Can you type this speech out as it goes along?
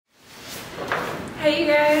Hey you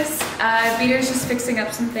guys, Peter's just fixing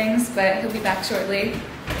up some things, but he'll be back shortly.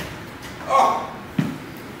 Oh!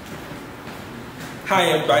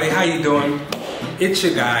 Hi everybody, how you doing? It's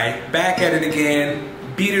your guy, back at it again,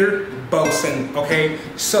 Peter Coulson, okay?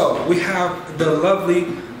 So, we have the lovely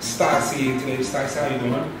Stassi today. Stassi, how you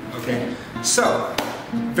doing? Okay, so,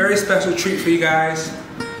 very special treat for you guys.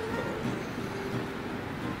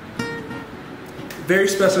 Very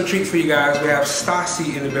special treat for you guys. We have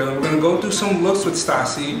Stassi in the building. We're gonna go through some looks with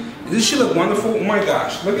Stassi. Does she look wonderful? Oh my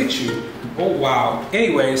gosh, look at you. Oh wow.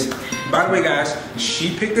 Anyways, by the way guys,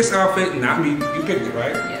 she picked this outfit, not me. You picked it,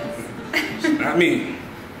 right? Yes. Not me.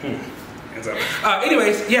 Hands up.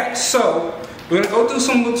 Anyways, yeah, so we're gonna go through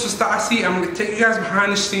some looks with Stassi. I'm gonna take you guys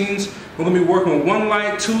behind the scenes. We're gonna be working with 1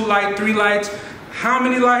 light, 2 light, 3 lights. How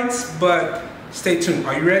many lights? But stay tuned.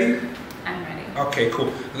 Are you ready? I'm ready. Okay,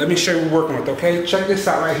 cool. Let me show you what we're working with, okay? Check this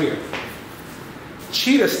out right here.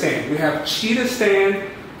 Cheetastand. We have Cheetastand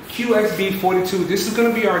QSB 42. This is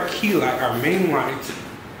going to be our key light, our main light.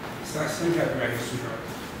 So let me have it right here, sweetheart.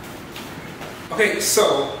 Okay,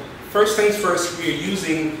 so first things first, we are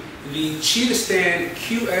using the Cheetastand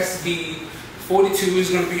QSB 42.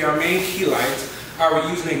 Is going to be our main key light. We're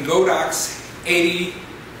using a Godox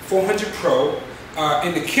AD400 Pro.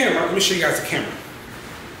 And the camera, let me show you guys the camera.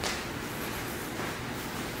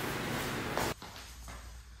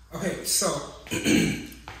 Okay, so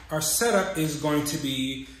our setup is going to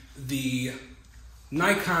be the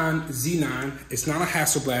Nikon Z9. It's not a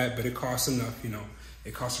Hasselblad, but it costs enough, you know.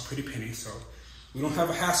 It costs a pretty penny, so we don't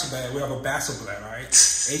have a Hasselblad, we have a Hasselblad, all right?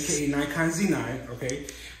 AKA Nikon Z9, okay?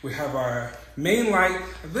 We have our main light.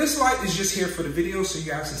 This light is just here for the video so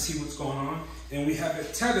you guys can see what's going on. And we have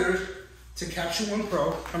it tethered to Capture One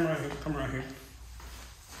Pro. Come around here, come around here.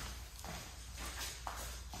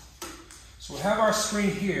 So we have our screen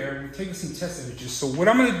here. We're taking some test images. So what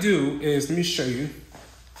I'm gonna do is, let me show you.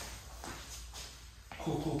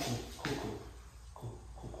 Cool.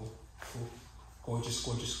 Gorgeous,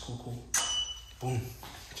 cool. Boom,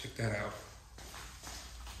 check that out.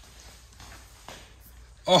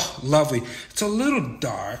 Oh, lovely. It's a little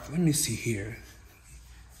dark. Let me see here.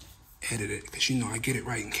 Edit it, because you know I get it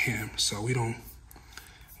right in cam, so we don't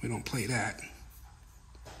play that.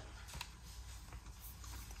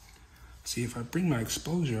 See if I bring my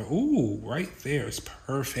exposure. Ooh, right there is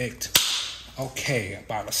perfect. Okay,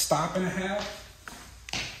 about a stop and a half.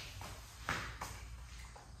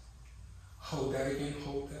 Hold that again,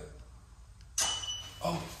 hold that.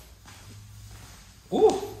 Oh.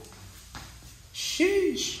 Ooh.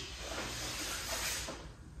 Sheesh.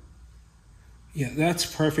 Yeah, that's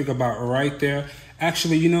perfect about right there.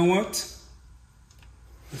 Actually, you know what?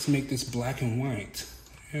 Let's make this black and white.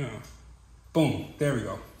 Yeah. Boom, there we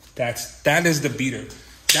go. That is the beater.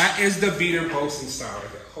 That is the beater Coulson style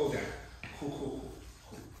right there. Hold that. Cool.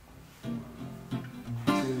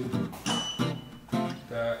 2.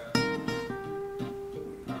 That.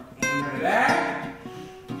 None of that.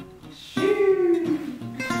 Shoo.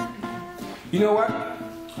 You know what?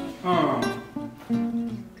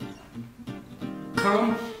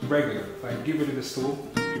 Come regular. Like give it to the stool.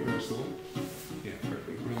 Give it to the stool. Yeah,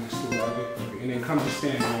 perfect. Bring the stool out of it. Perfect. And then come to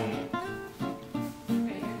stand normal.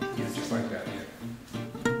 Like that, yeah.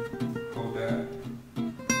 Hold that.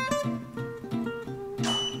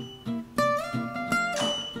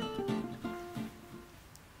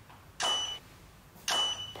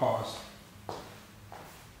 Pause.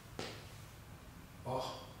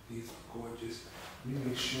 Oh, these are gorgeous. Let me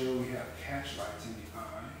make sure we have catch lights in the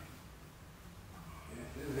eye. Yeah,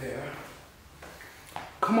 they're there.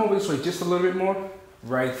 Come over this way just a little bit more.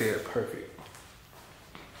 Right there, perfect.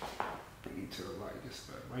 Bring it to the light.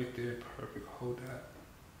 Right there, perfect. Hold that.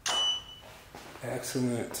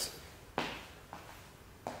 Excellent.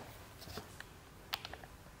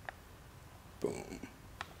 Boom.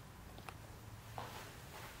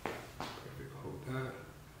 Perfect. Hold that.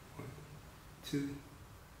 1, 2.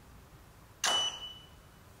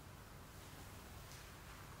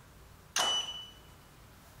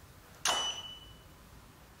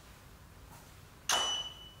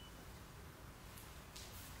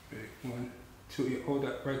 Big 1, 2, yeah, hold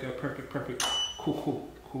that right there, perfect. Cool.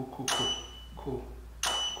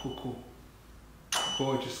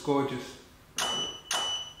 Gorgeous.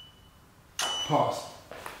 Pause.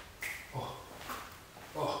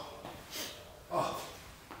 Oh.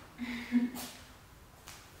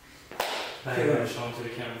 I am going to show them to the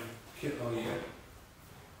camera. Oh yeah.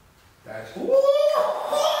 That's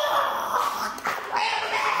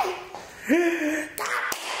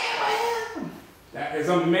that is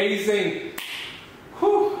amazing.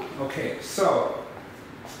 Whew. Okay, so,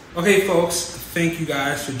 okay folks, thank you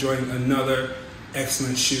guys for joining another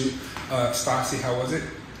excellent shoot. Stassi, how was it?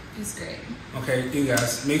 It was great. Okay, you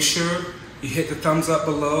guys, make sure you hit the thumbs up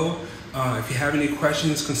below. If you have any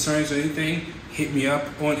questions, concerns, or anything, hit me up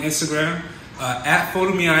on Instagram at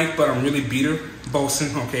Photo-Me-Ike, but I'm really Peter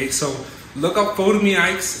Bolson. Okay, so look up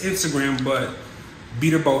Photo-Me-Ike's Instagram, but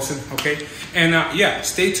Peter Bolson. Okay, and yeah,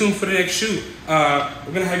 stay tuned for the next shoot.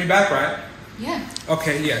 We're gonna have you back, right? Yeah.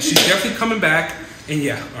 Okay, yeah, she's definitely coming back, and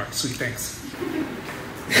yeah, all right, sweet, thanks.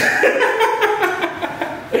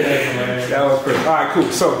 That was perfect. All right,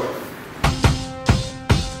 cool. So.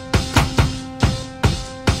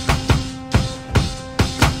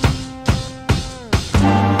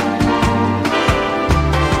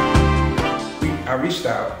 I reached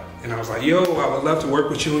out and I was like, yo, I would love to work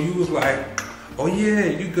with you. And you was like, oh yeah,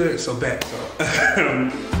 you good, so bet. So.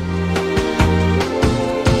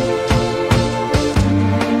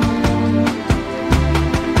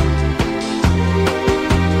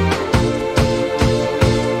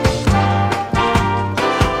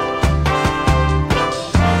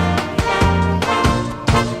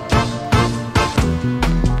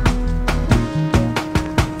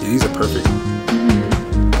 These are perfect.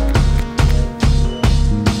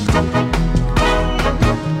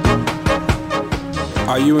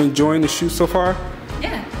 Are you enjoying the shoot so far?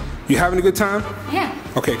 Yeah. You having a good time? Yeah.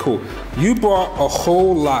 Okay, cool. You brought a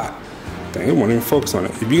whole lot. Dang, it won't even focus on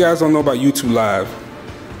it. If you guys don't know about YouTube Live,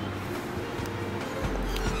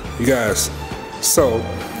 you guys, so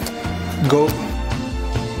go.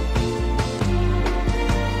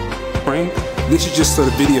 This is just so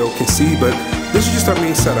the video can see, but this is just our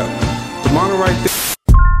main setup. The monitor right there.